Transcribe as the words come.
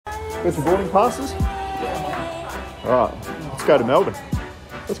Got your boarding passes? All right, let's go to Melbourne.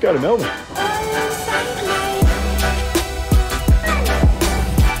 Let's go to Melbourne.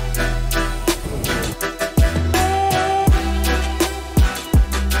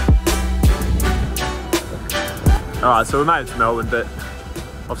 All right, so we made it to Melbourne, but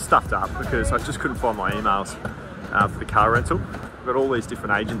I've stuffed up because I just couldn't find my emails for the car rental. I've got all these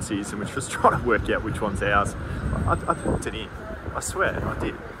different agencies and we're just trying to work out which one's ours. I popped it in, I swear I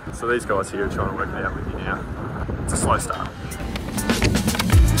did. So these guys here are trying to work it out with you now. It's a slow start.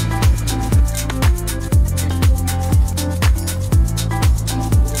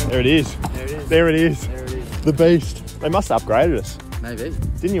 There it is. There it is. There it is. There it is. The beast. They must have upgraded us. Maybe.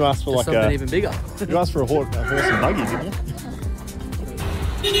 Didn't you ask for just like something even bigger? You asked for a horse and buggy, didn't you?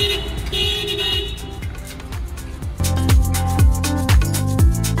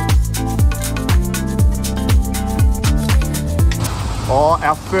 Oh,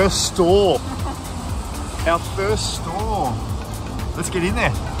 our first store. Our first store. Let's get in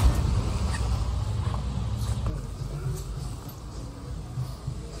there.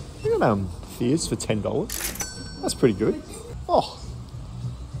 You got Fears for $10. That's pretty good. Oh.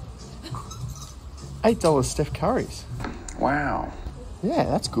 $8 Steph Curry's. Wow. Yeah,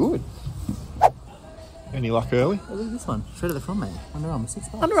 that's good. Any luck early? Oh, look at this one. Straight at the front, mate. Under Armour,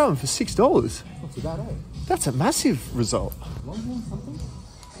 $6. Under Armour for $6. Not too bad, eh? That's a massive result. Longhorn something?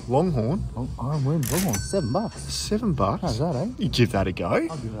 Longhorn? I'm wearing Longhorn. $7. $7? How's that, eh? You give that a go?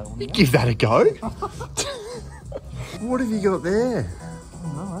 I'll give that one. You give that a go? What have you got there?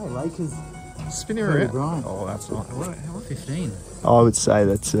 No, eh? Lakers. Spinning around. Brian. Oh, that's not. What, 15? I would say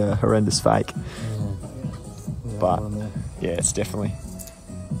that's a horrendous fake. Yeah, But yeah, it's definitely.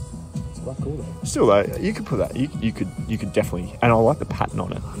 It's quite cool though. Still though, you could put that. You could definitely, and I like the pattern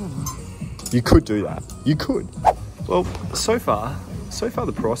on it. You could do that. You could. Well, so far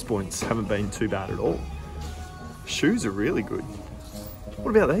the price points haven't been too bad at all. Shoes are really good.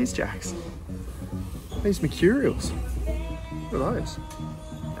 What about these Jacks? These Mercurials. What are those?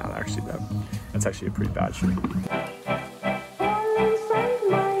 No, they're actually bad. That's actually a pretty bad shoe.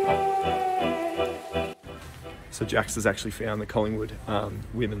 So Jax has actually found the Collingwood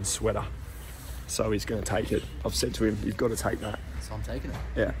women's sweater. So he's going to take it. I've said to him, you've got to take that. So I'm taking it.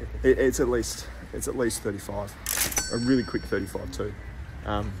 Yeah, it's at least 35. A really quick 35 too.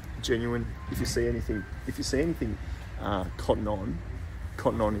 Genuine. If you see anything Cotton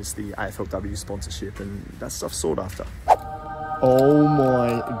On is the AFLW sponsorship, and that stuff's sought after. Oh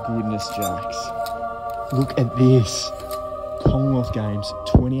my goodness, Jax! Look at this. Commonwealth Games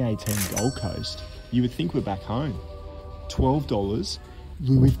 2018 Gold Coast. You would think we're back home. $12.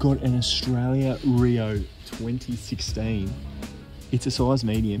 We've got an Australia Rio 2016. It's a size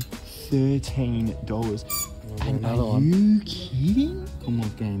medium. $13. And are you kidding?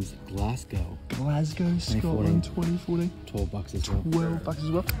 Commonwealth Games, Glasgow. Glasgow, Scotland, 2014. $12 as well. $12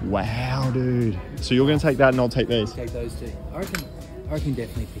 as well. Wow, dude. So you're going to take that and I'll take these? Take those two. I reckon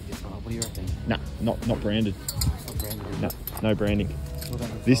definitely pick this one up. What do you reckon? Nah, not branded. It's not branded. No, no branding.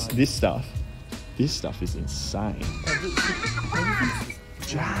 This stuff is insane.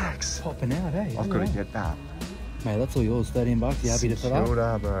 Jax. Popping out, eh? I've got to get that. Mate, that's all yours. $13. You happy to fill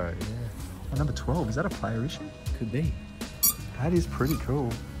up? Bro. Yeah. Oh, number 12. Is that a player issue? Could be. That is pretty cool.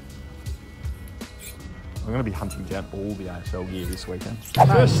 I'm going to be hunting down all the AFL gear this weekend.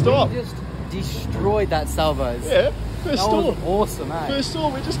 First stop. We just destroyed that Salvos. Yeah, first stop. That was awesome, eh? First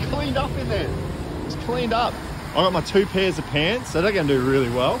stop. We just cleaned up in there. Just cleaned up. I got my 2 pairs of pants, so they're going to do really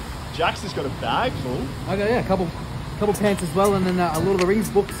well. Jax has got a bag full. I got, yeah, a couple pants as well, and then a Lord of the Rings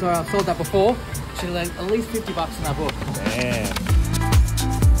book. So I've sold that before. Should have learned at least $50 in that book. Damn.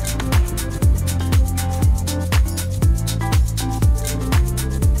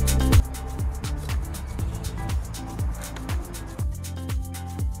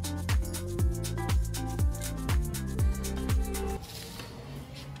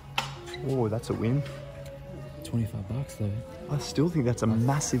 Oh, that's a win. $25 though. I still think that's a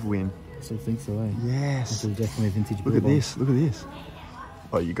massive win. I still think so, eh? Yes. This is definitely a vintage. Look at this. Look at this.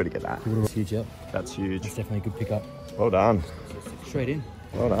 Oh, you got to get that. That's huge, yep. That's huge. That's definitely a good pickup. Well done. Straight in.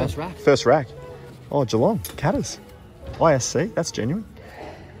 Well done. First rack. First rack. Oh, Geelong. Catters. ISC. That's genuine.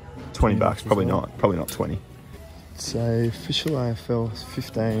 $20. Probably well. not. Probably not 20. So official AFL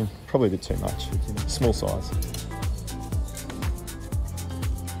 15. Probably a bit too much. Small size.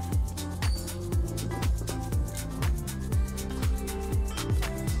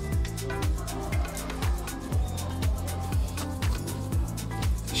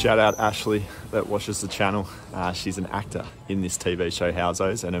 Shout out Ashley that watches the channel. She's an actor in this TV show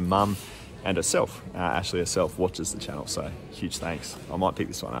Housos, and her mum and herself, Ashley herself, watches the channel. So huge thanks. I might pick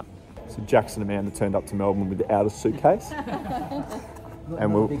this one up. So Jackson and Amanda turned up to Melbourne without a suitcase.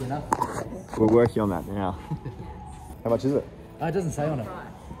 And we're working on that now. How much is it? It doesn't say on it.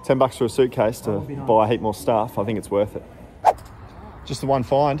 $10 for a suitcase to buy a heap more stuff. I think it's worth it. Just the one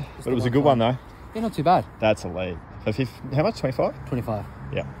find, but it was a good one though. Yeah, not too bad. That's a lead. So how much? 25? 25.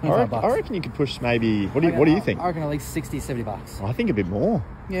 Yeah. 25 I reckon you could push maybe, what do you think? I reckon at least 60, 70 bucks. I think a bit more.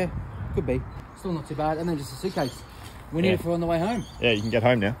 Yeah, could be. Still not too bad. And then just a suitcase. We need it for on the way home. Yeah, you can get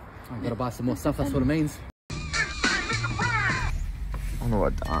home now. I've got to buy some more stuff, that's what it means. I wonder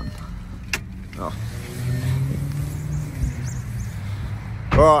what I've done. Oh.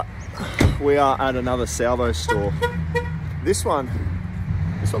 All right, we are at another salvo store. This one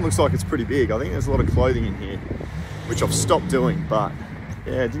looks like it's pretty big. I think there's a lot of clothing in here, which I've stopped doing, but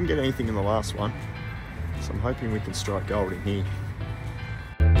yeah, I didn't get anything in the last one. So I'm hoping we can strike gold in here.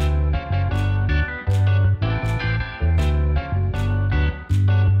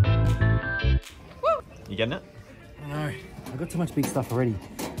 You getting it? No, I got too much big stuff already.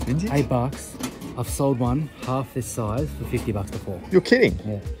 Didn't you? $8. I've sold one half this size for $50 before. You're kidding?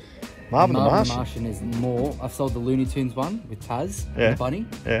 Yeah. Marvin the Marvin Martian. the Martian is more. I've sold the Looney Tunes one with Taz and the bunny.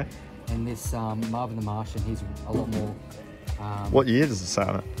 Yeah. And this Marvin the Martian, he's a lot more. What year does it say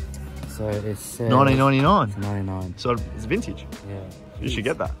on it? So it's 1999. It's 99. So it's vintage. Yeah. You should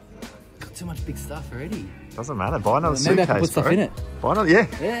get that. Got too much big stuff already. Doesn't matter. Buy another suitcase. Maybe I can put stuff in it. Buy another, yeah.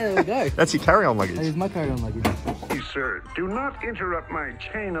 Yeah, there we go. That's your carry-on luggage. That is my carry-on luggage. Please, sir, do not interrupt my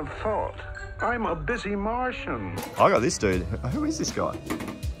chain of thought. I'm a busy Martian. I got this dude. Who is this guy?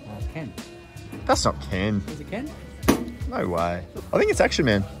 Ken. That's not Ken. Is it Ken? No way. I think it's Action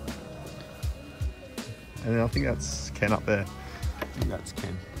Man. And I think that's Ken up there. I think that's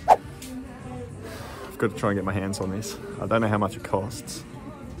Ken. I've got to try and get my hands on this. I don't know how much it costs,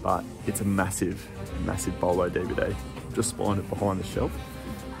 but it's a massive, massive Bolo DVD. Just spawned it behind the shelf.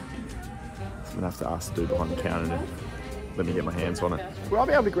 So I'm gonna have to ask the dude behind the counter to let me get my hands on it. Will I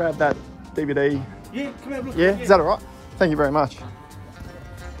be able to grab that DVD? Yeah, come here, look. Yeah, is that all right? Thank you very much.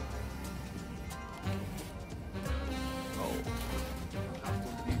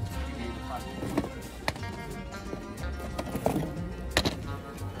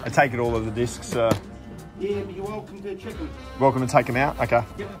 I take it all of the discs. Yeah, but you're welcome to check them. Welcome to take them out. Okay.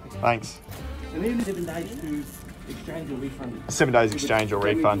 Yep. Thanks. And then 7 days to exchange or refund. 7 days exchange or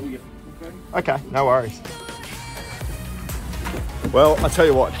refund. Okay, no worries. Well, I tell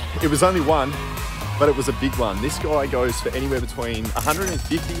you what, it was only one, but it was a big one. This guy goes for anywhere between $150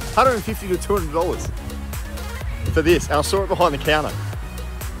 to $200 for this. And I saw it behind the counter.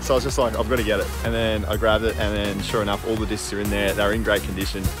 So I was just like, I've got to get it. And then I grabbed it, and then sure enough, all the discs are in there. They're in great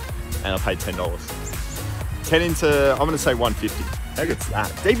condition, and I paid $10. 10 into, I'm going to say 150. How good's that?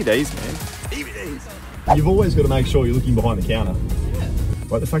 DVDs, man. DVDs. You've always got to make sure you're looking behind the counter. Yeah.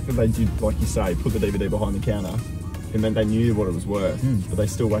 Like the fact that they did, like you say, put the DVD behind the counter, and then they knew what it was worth, but they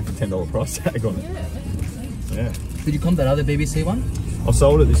still whacked a $10 price tag on it. Yeah. Did you comp that other BBC one? I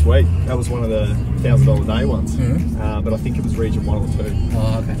sold it this week. That was one of the $1,000 a day ones. But I think it was region 1 or 2.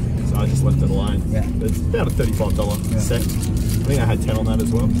 Oh, okay. So I just left it alone. Yeah. It's about a $35 set. I think I had 10 on that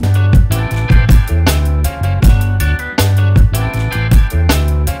as well.